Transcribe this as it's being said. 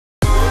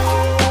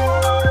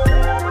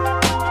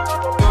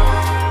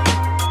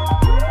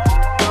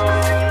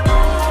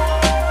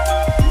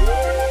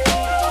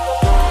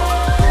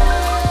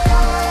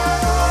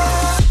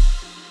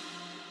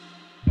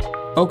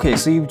Okay,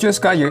 so you've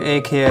just got your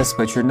AKS,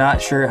 but you're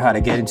not sure how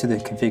to get into the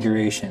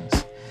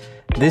configurations.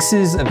 This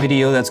is a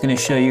video that's going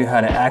to show you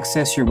how to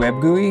access your Web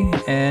GUI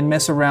and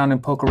mess around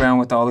and poke around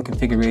with all the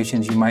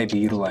configurations you might be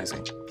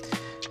utilizing.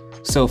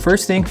 So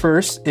first thing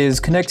first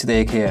is connect to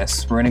the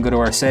AKS. We're going to go to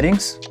our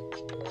settings.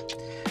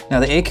 Now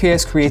the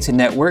AKS creates a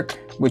network,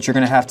 which you're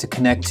going to have to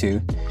connect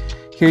to.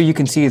 Here you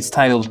can see it's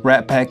titled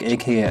Ratpac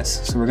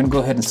AKS. So we're going to go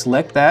ahead and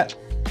select that.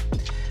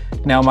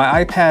 Now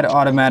my iPad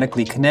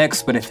automatically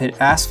connects, but if it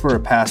asks for a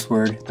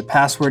password, the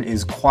password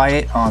is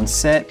quiet on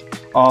set,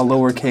 all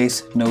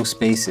lowercase, no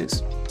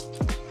spaces.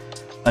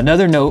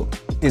 Another note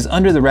is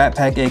under the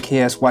Ratpac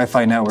AKS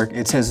Wi-Fi network,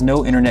 it says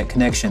no internet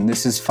connection.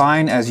 This is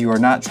fine as you are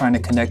not trying to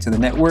connect to the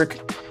network,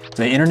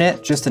 the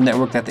internet, just the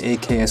network that the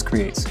AKS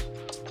creates.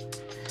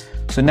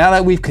 So now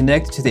that we've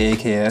connected to the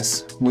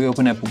AKS, we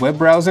open up a web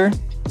browser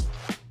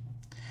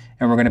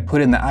and we're going to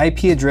put in the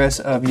IP address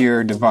of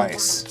your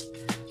device.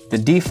 The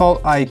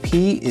default IP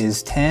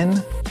is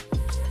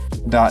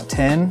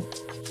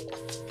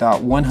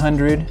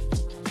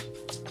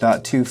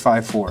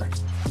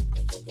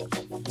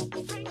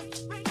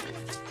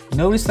 10.10.100.254.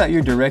 Notice that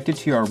you're directed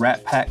to your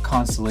Ratpac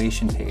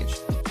Constellation page.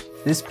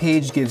 This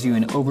page gives you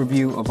an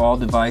overview of all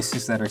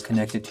devices that are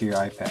connected to your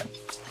iPad.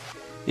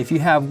 If you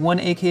have one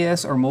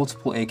AKS or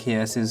multiple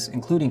AKSs,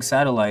 including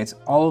satellites,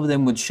 all of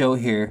them would show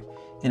here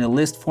in a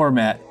list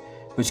format,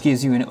 which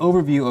gives you an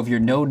overview of your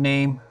node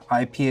name,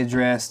 IP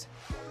address,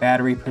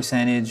 battery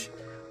percentage,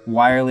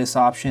 wireless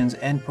options,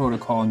 and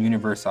protocol and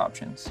universe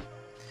options.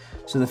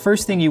 So the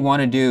first thing you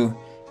want to do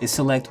is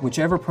select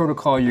whichever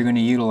protocol you're going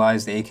to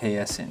utilize the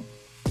AKS in.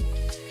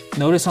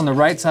 Notice on the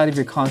right side of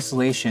your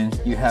constellation,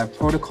 you have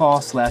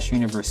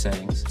protocol/universe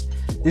settings.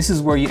 This is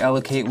where you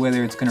allocate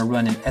whether it's going to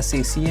run an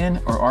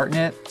SACN or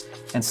ARTnet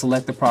and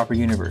select the proper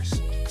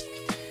universe.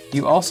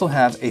 You also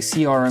have a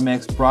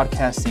CRMX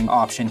broadcasting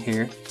option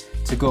here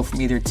to go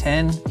from either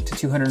 10 to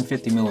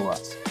 250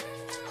 milliwatts.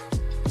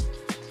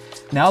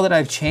 Now that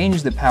I've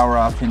changed the power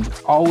options,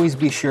 always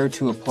be sure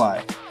to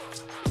apply.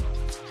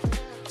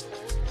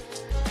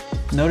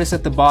 Notice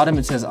at the bottom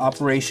it says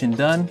operation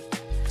done.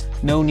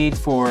 No need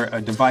for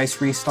a device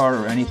restart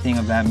or anything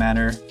of that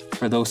matter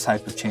for those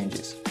type of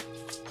changes.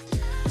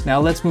 Now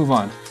let's move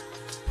on.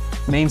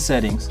 Main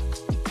settings.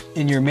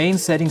 In your main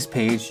settings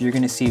page, you're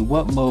going to see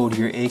what mode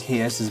your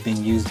AKS is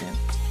being used in.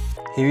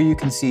 Here you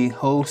can see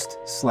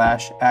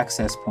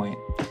host/access point.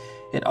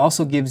 It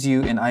also gives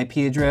you an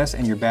IP address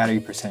and your battery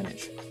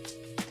percentage.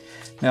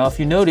 Now if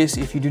you notice,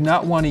 if you do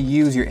not want to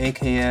use your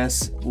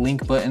AKS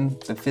link button,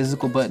 the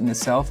physical button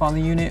itself on the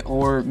unit,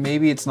 or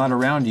maybe it's not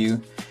around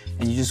you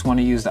and you just want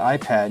to use the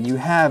iPad, you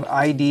have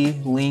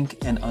ID,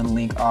 link, and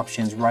unlink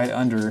options right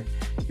under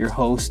your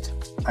host,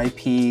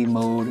 IP,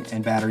 mode,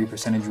 and battery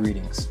percentage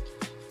readings.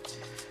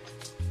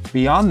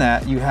 Beyond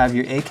that, you have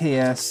your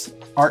AKS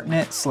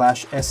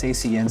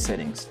ARTnet/SACN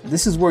settings.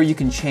 This is where you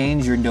can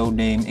change your node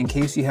name in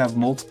case you have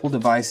multiple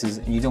devices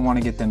and you don't want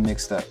to get them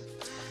mixed up.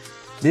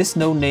 This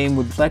node name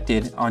would be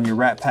reflected on your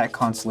Ratpac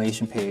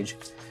Constellation page.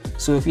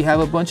 So if you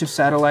have a bunch of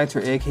satellites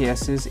or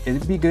AKSs,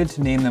 it'd be good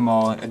to name them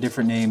all a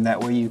different name, that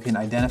way you can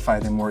identify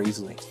them more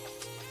easily.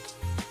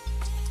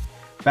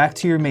 Back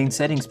to your main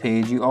settings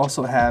page, you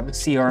also have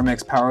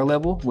CRMX power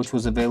level, which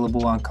was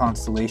available on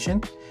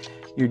Constellation,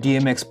 your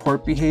DMX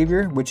port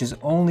behavior, which is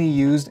only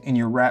used in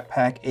your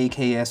Ratpac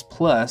AKS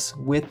Plus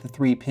with the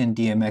 3-pin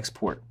DMX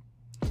port.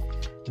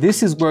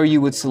 This is where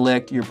you would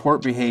select your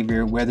port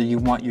behavior, whether you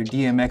want your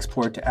DMX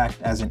port to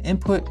act as an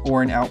input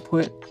or an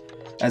output,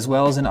 as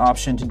well as an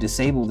option to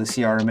disable the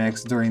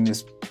CRMX during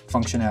this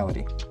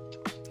functionality.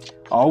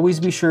 Always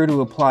be sure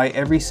to apply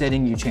every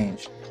setting you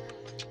change.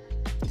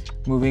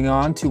 Moving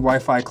on to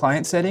Wi-Fi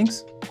client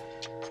settings.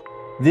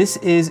 This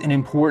is an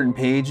important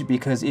page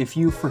because if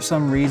you for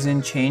some reason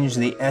change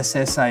the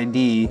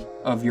SSID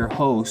of your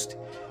host,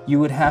 you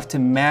would have to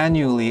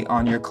manually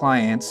on your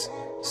clients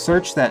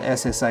search that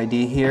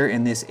SSID here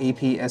in this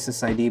AP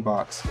SSID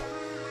box.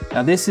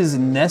 Now this is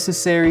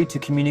necessary to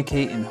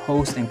communicate in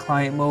host and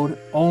client mode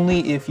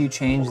only if you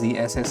change the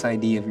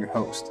SSID of your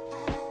host.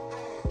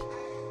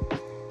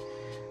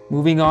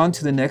 Moving on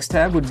to the next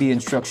tab would be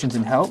instructions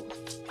and help.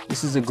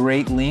 This is a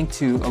great link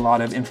to a lot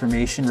of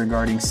information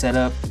regarding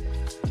setup,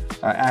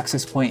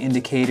 access point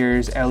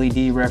indicators,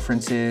 LED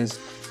references,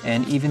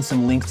 and even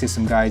some links to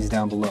some guides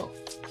down below.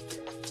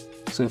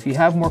 So if you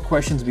have more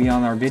questions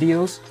beyond our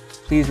videos,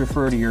 please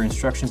refer to your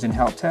instructions and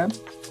help tab,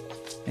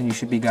 and you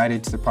should be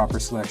guided to the proper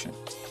selection.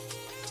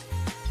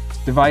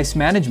 Device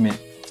management.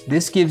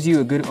 This gives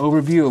you a good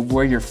overview of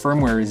where your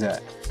firmware is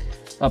at.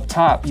 Up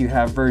top, you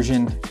have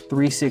version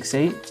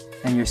 368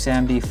 and your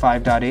SAMD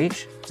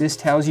 5.h. This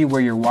tells you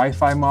where your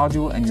Wi-Fi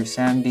module and your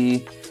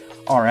SAMD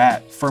are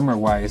at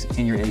firmware-wise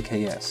in your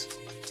AKS.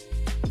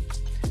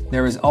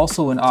 There is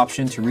also an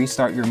option to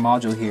restart your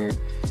module here.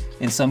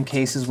 In some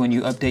cases, when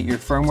you update your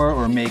firmware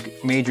or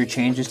make major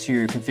changes to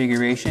your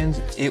configurations,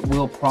 it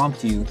will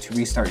prompt you to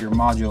restart your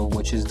module,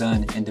 which is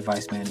done in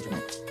device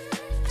management.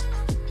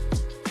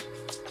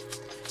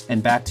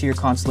 And back to your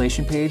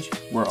Constellation page,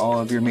 where all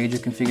of your major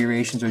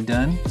configurations are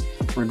done.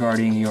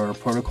 regarding your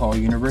protocol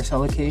universe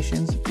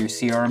allocations, your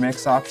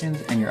CRMX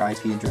options, and your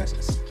IP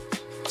addresses.